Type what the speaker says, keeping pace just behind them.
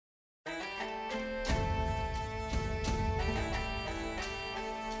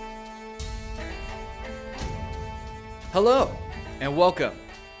Hello, and welcome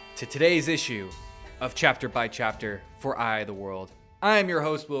to today's issue of Chapter by Chapter for Eye of the World. I am your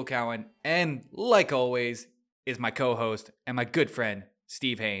host, Will Cowan, and like always, is my co-host and my good friend,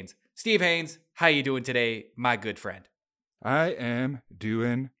 Steve Haynes. Steve Haynes, how you doing today, my good friend? I am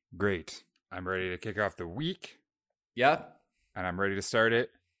doing great. I'm ready to kick off the week. Yeah? And I'm ready to start it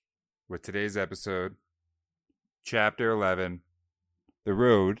with today's episode, Chapter 11, The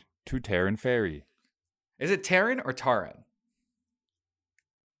Road to Taren Ferry. Is it Taren or Taren?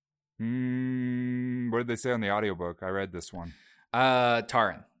 What did they say on the audiobook? I read this one.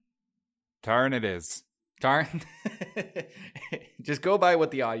 Taren. Taren it is. Taren? Just go by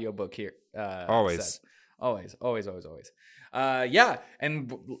what the audiobook here Always. says. Always. Yeah,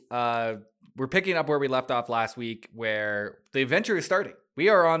 and we're picking up where we left off last week, where the adventure is starting. We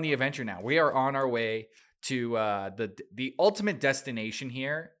are on the adventure now. We are on our way to the ultimate destination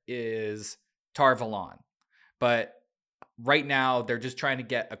here is Tar Valon. But right now, they're just trying to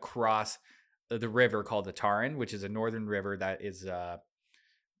get across the river called the Taren, which is a northern river that is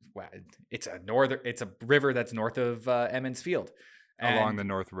it's a river that's north of Emmons Field, Along the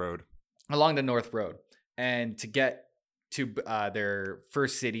North Road. Along the North Road, and to get to their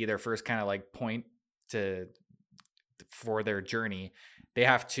first city, their first kind of like point for their journey, they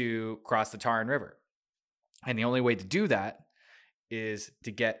have to cross the Taren River, and the only way to do that is to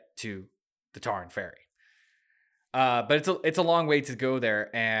get to the Taren Ferry. But it's a long way to go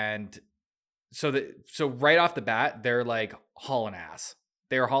there, and so right off the bat, they're like hauling ass.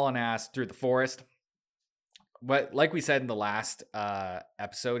 They're hauling ass through the forest. But like we said in the last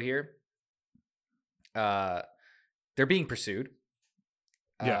episode here, they're being pursued.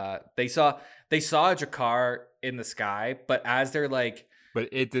 Yeah. They saw a Jakar in the sky, but But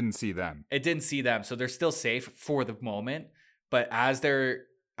it didn't see them. It didn't see them, so they're still safe for the moment. But as they're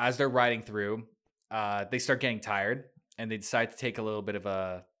riding through, they start getting tired, and they decide to take a little bit of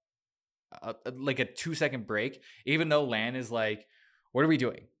a 2-second break. Even though Lan is like, "What are we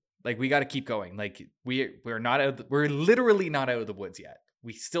doing? Like, we got to keep going. Like, we're not out. We're literally not out of the woods yet.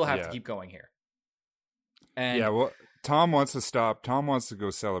 We still have to keep going here." And yeah, well, Tom wants to stop. Tom wants to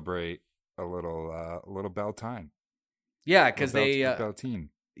go celebrate a little Beltane. Yeah, because Beltane.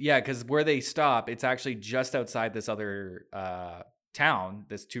 Yeah, because where they stop, it's actually just outside this other town,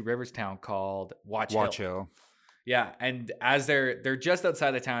 this Two Rivers town called Watch Hill. Yeah, and as they're just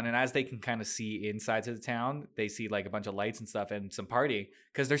outside the town, and as they can kind of see inside of the town, they see like a bunch of lights and stuff and some partying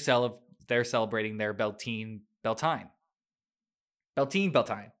because they're celebrating their Beltane.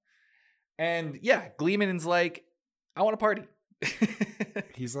 And yeah, Gleeman's like, "I want to party."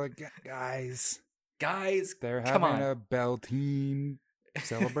 He's like, guys, come they're having on. a Beltane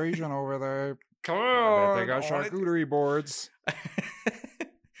celebration over there. Come I on, bet they got charcuterie boards.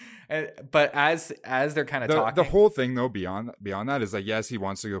 But as they're kind of talking, the whole thing though beyond that is like, yes, he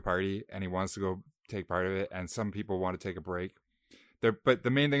wants to go party and he wants to go take part of it, and some people want to take a break. But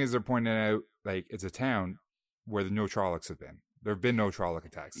the main thing is they're pointing out like it's a town where no Trollocs have been. There have been no Trolloc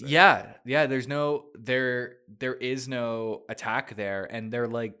attacks there. Yeah. There is no attack there, and they're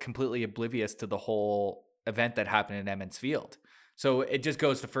like completely oblivious to the whole event that happened in Emmons Field. So it just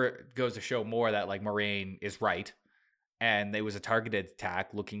goes to show more that like Moraine is right, and it was a targeted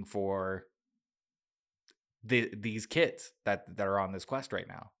attack looking for these kids that are on this quest right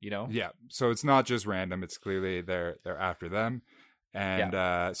now. You know? Yeah. So it's not just random. It's clearly they're after them,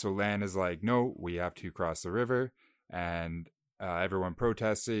 and so Lan is like, no, we have to cross the river, and everyone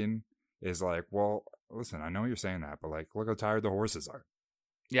protesting is like, well, listen, I know you're saying that, but like, look how tired the horses are.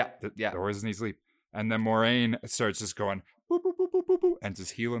 Yeah. The horses need sleep. And then Moraine starts just going boop, boop, boop, boop, boop, boop, and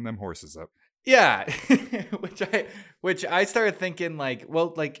just healing them horses up. Yeah. which I started thinking like,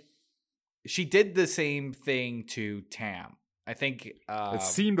 well, like she did the same thing to Tam. I think it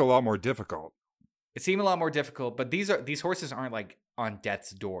seemed a lot more difficult. But these horses aren't like on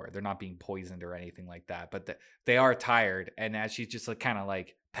death's door. They're not being poisoned or anything like that, but they are tired. And as she's just like kind of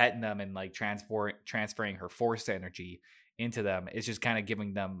like petting them and like transferring her force energy into them, it's just kind of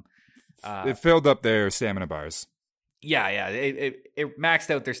giving them it filled up their stamina bars. Yeah. It maxed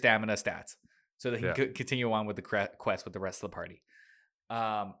out their stamina stats so they can continue on with the quest with the rest of the party.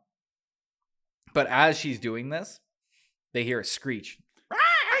 But as she's doing this, they hear a screech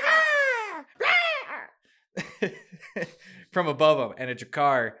from above them, and a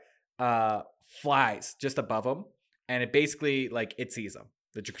Jakar flies just above them, and it basically like it sees them.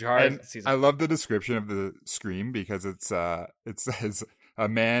 The Jakar sees them. I love the description of the scream because it says a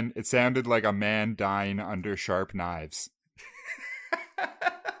man. It sounded like a man dying under sharp knives.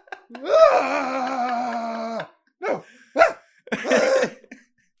 No.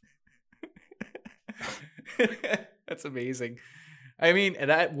 That's amazing. I mean,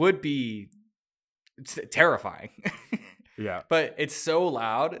 that would be terrifying. Yeah. But it's so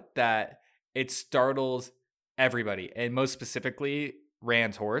loud that it startles everybody. And most specifically,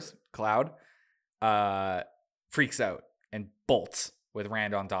 Rand's horse, Cloud, freaks out and bolts with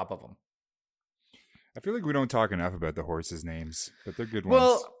Rand on top of him. I feel like we don't talk enough about the horses' names, but they're good ones.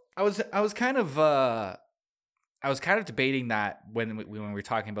 Well, I was kind of debating that when we were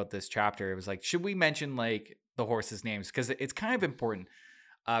talking about this chapter. It was like, should we mention like the horses' names? Because it's kind of important.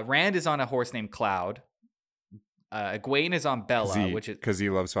 Rand is on a horse named Cloud. Egwene is on Bella, which is because he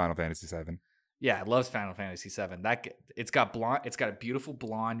loves Final Fantasy VII. Yeah, loves Final Fantasy VII. It's got a beautiful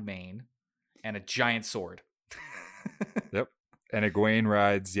blonde mane and a giant sword. Yep. And Egwene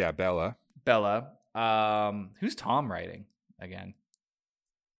rides, Bella. Who's Tom riding again?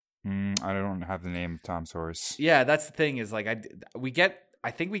 I don't have the name of Tom's horse. Yeah, that's the thing. Is like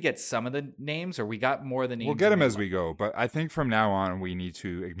I think we get some of the names, or we got more than names. We'll get them as we go, but I think from now on we need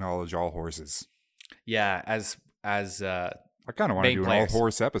to acknowledge all horses. Yeah, as I kind of want to do an all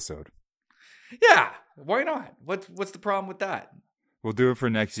horse episode. Yeah, why not? What's the problem with that? We'll do it for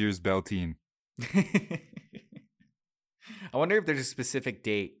next year's Beltane. I wonder if there's a specific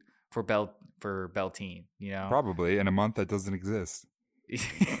date for Beltane. You know, probably in a month that doesn't exist.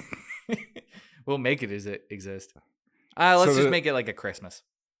 We'll make it exist. Let's just make it like a Christmas.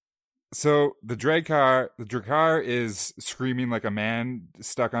 So the Drakkar is screaming like a man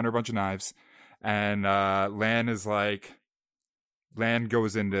stuck under a bunch of knives, and Lan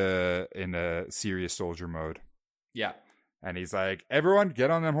goes into serious soldier mode. Yeah, and he's like, "Everyone, get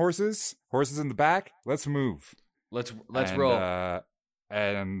on them horses. Horses in the back. Let's move. Let's roll."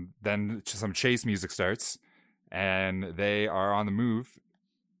 And then some chase music starts, and they are on the move.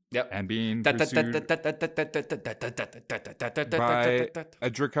 Yep. And being pursued by a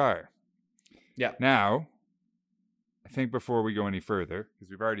Drakkar. Yeah. Now, I think before we go any further, because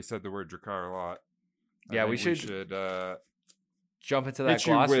we've already said the word Drakkar a lot. We should jump into that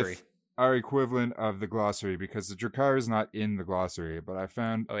glossary. With our equivalent of the glossary, because the Drakkar is not in the glossary, but I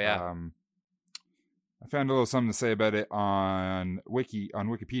found I found a little something to say about it on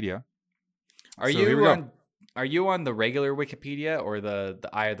Wikipedia. Are you on the regular Wikipedia or the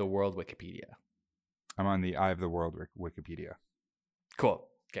Eye of the World Wikipedia? I'm on the Eye of the World Wikipedia. Cool.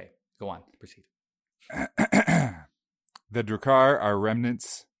 Okay, go on. Proceed. The Drakkar are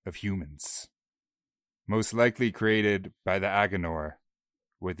remnants of humans, most likely created by the Agenor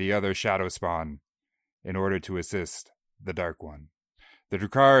with the other shadow spawn in order to assist the Dark One. The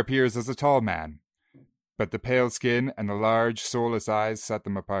Drakkar appears as a tall man, but the pale skin and the large, soulless eyes set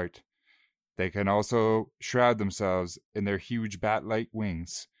them apart. They can also shroud themselves in their huge bat-like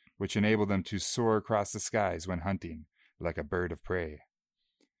wings, which enable them to soar across the skies when hunting, like a bird of prey.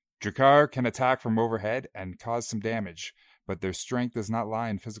 Drakkar can attack from overhead and cause some damage, but their strength does not lie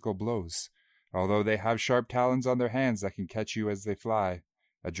in physical blows. Although they have sharp talons on their hands that can catch you as they fly,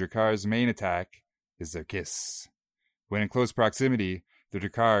 a Drakkar's main attack is their kiss. When in close proximity, the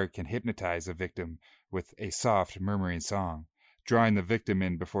Drakkar can hypnotize a victim with a soft, murmuring song, drawing the victim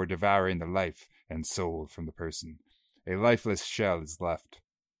in before devouring the life and soul from the person. A lifeless shell is left.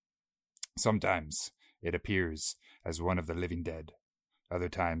 Sometimes it appears as one of the living dead. Other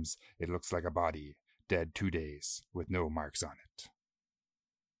times it looks like a body, dead 2 days, with no marks on it.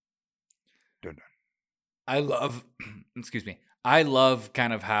 Dun dun. I love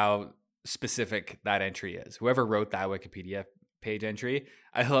kind of how specific that entry is. Whoever wrote that Wikipedia page entry,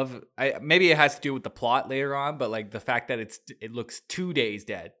 maybe it has to do with the plot later on, but like the fact that it looks 2 days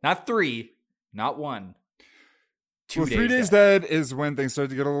dead, not 3, not 1. 2 days 3 days dead is when things start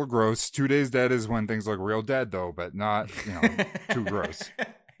to get a little gross. 2 days dead is when things look real dead, though, but not too gross.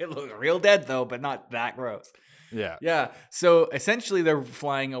 It looks real dead though, but not that gross. Yeah. So essentially, they're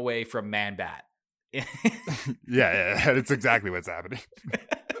flying away from Man-Bat. Yeah, it's exactly what's happening.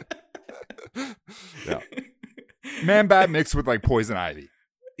 Yeah. Man-Bat mixed with like poison ivy.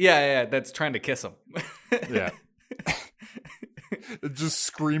 Yeah, that's trying to kiss him. Yeah. Just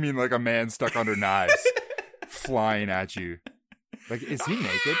screaming like a man stuck under knives, flying at you. Like, is he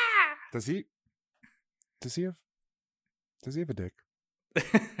naked? Does he have a dick?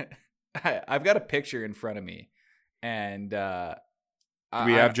 I've got a picture in front of me, and do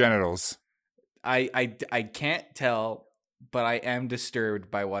we have genitals? I can't tell, but I am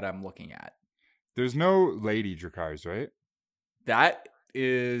disturbed by what I'm looking at. There's no lady Drakkars, right? That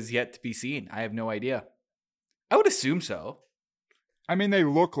is yet to be seen. I have no idea. I would assume so. I mean, they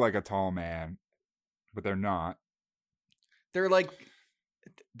look like a tall man, but they're not. They're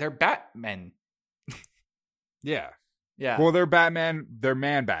Batmen. Yeah. Yeah. Well, they're Batman. They're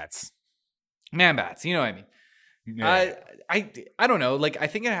Man-Bats. Man-Bats. You know what I mean? Yeah. I don't know. Like, I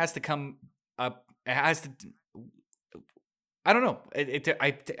think it has to come up. It has to. I don't know.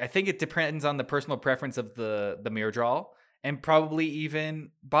 I think it depends on the personal preference of the Mirajal and probably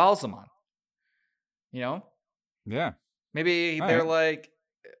even Balsamon. You know, Yeah. maybe All they're right. like,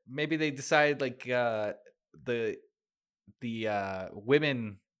 maybe they decide like the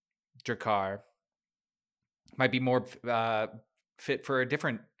women Drakkar might be more fit for a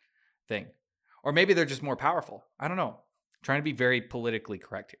different thing, or maybe they're just more powerful. I don't know. Trying to be very politically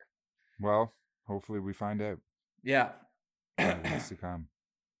correct here. Well, hopefully we find out Yeah. in the weeks to come.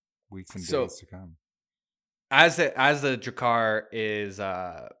 Weeks and So days to come. as the Drakkar is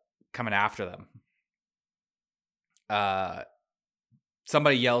coming after them,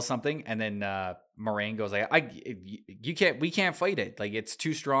 somebody yells something, and then Moraine goes like, we can't fight it. Like, it's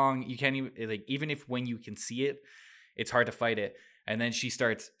too strong. You can't even, like, even if when you can see it, it's hard to fight it. And then she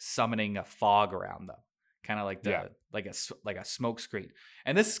starts summoning a fog around them, kind of like like a smoke screen.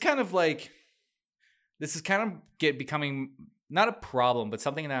 And this is kind of becoming not a problem, but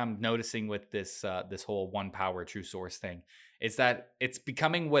something that I'm noticing with this whole one power true source thing is that it's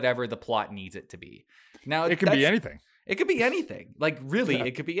becoming whatever the plot needs it to be. Now It can be anything. It could be anything. Like, really,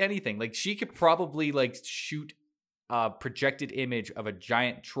 It could be anything. Like, she could probably like shoot a projected image of a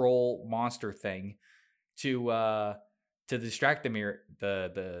giant troll monster thing to distract the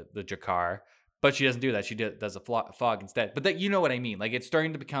Drakkar, but she doesn't do that. She does a fog instead. But you know what I mean? Like, it's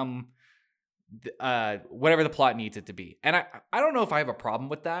starting to become whatever the plot needs it to be. And I don't know if I have a problem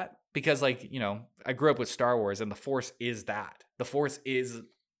with that, because, like, you know, I grew up with Star Wars, and the Force is that. The Force is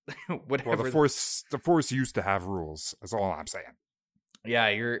whatever. Well, the Force used to have rules. That's all I'm saying. Yeah,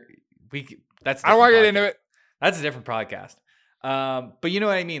 that's. I don't want to get into it. That's a different podcast. But you know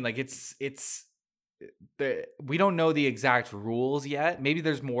what I mean? Like, we don't know the exact rules yet. Maybe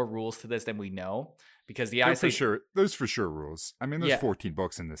there's more rules to this than we know, because there's for sure rules. I mean, there's 14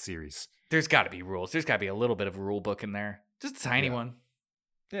 books in this series. There's got to be rules. There's got to be a little bit of a rule book in there, just a tiny one.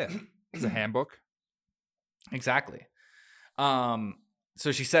 Yeah, it's a handbook. Exactly.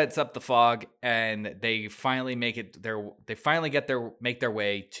 So she sets up the fog, and they finally make their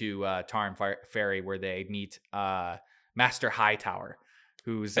way to Taren Ferry, where they meet Master Hightower,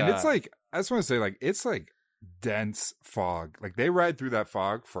 who's and it's like, I just want to say, like, it's like dense fog. Like, they ride through that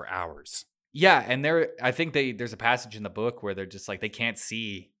fog for hours. Yeah, and I think there's a passage in the book where they're just like, they can't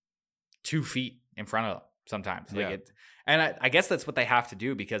see 2 feet in front of them sometimes. Like, and I guess that's what they have to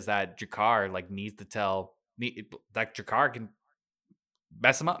do, because that Drakkar like needs to that Drakkar can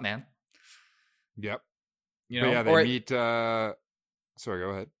mess them up, man. Yep. You know, they meet. Sorry, go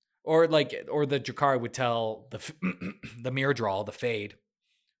ahead. Or the Drakkar would tell the Mirajal, the Fade,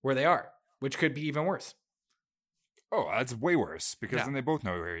 where they are, which could be even worse. Oh, that's way worse, because then they both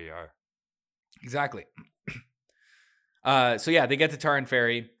know where you are. Exactly. So yeah, they get to Taren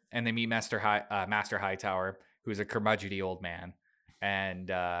Ferry, and they meet Master Hightower, who's a curmudgeony old man, and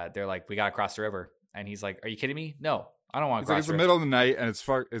they're like, "We gotta cross the river," and he's like, "Are you kidding me? No, I don't want to cross." It's the middle of the night, and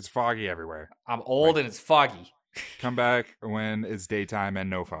it's foggy everywhere. I'm old, and it's foggy. Come back when it's daytime and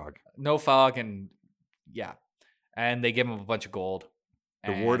no fog. No fog, and and they give him a bunch of gold.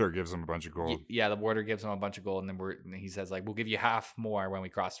 The warder gives him a bunch of gold. Yeah, the warder gives him a bunch of gold, and then he says, like, "We'll give you half more when we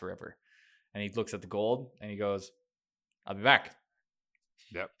cross the river." And he looks at the gold, and he goes, "I'll be back."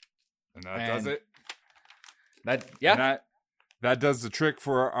 Yep. And that does it. That does the trick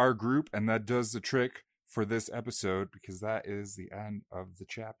for our group, and that does the trick for this episode, because that is the end of the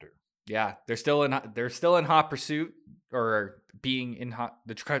chapter. Yeah, they're still in hot pursuit, or being in hot.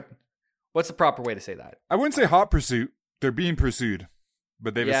 What's the proper way to say that? I wouldn't say hot pursuit. They're being pursued,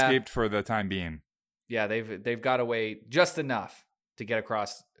 but they've escaped for the time being. Yeah, they've got away just enough to get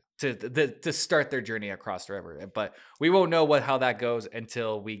across to start their journey across the river. But we won't know how that goes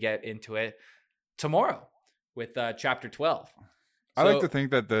until we get into it tomorrow with chapter 12. I like to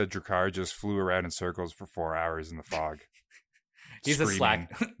think that the Drakkar just flew around in circles for 4 hours in the fog. He's a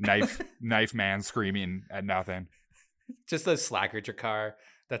slack knife man screaming at nothing. Just a slacker Drakkar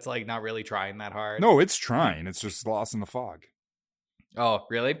that's like not really trying that hard. No, it's trying. It's just lost in the fog. Oh,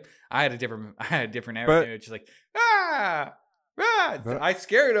 really? I had a different narrative. It's just like, I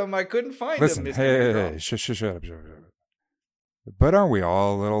scared him. I couldn't find him. Hey, shut up. But aren't we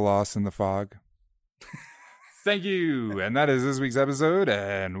all a little lost in the fog? Thank you. And that is this week's episode.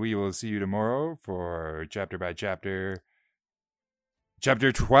 And we will see you tomorrow for chapter by chapter.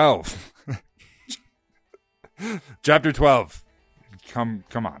 Chapter 12. Chapter 12. Come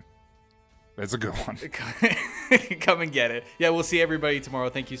on. It's a good one. Come and get it. Yeah, we'll see everybody tomorrow.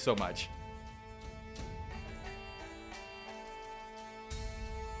 Thank you so much.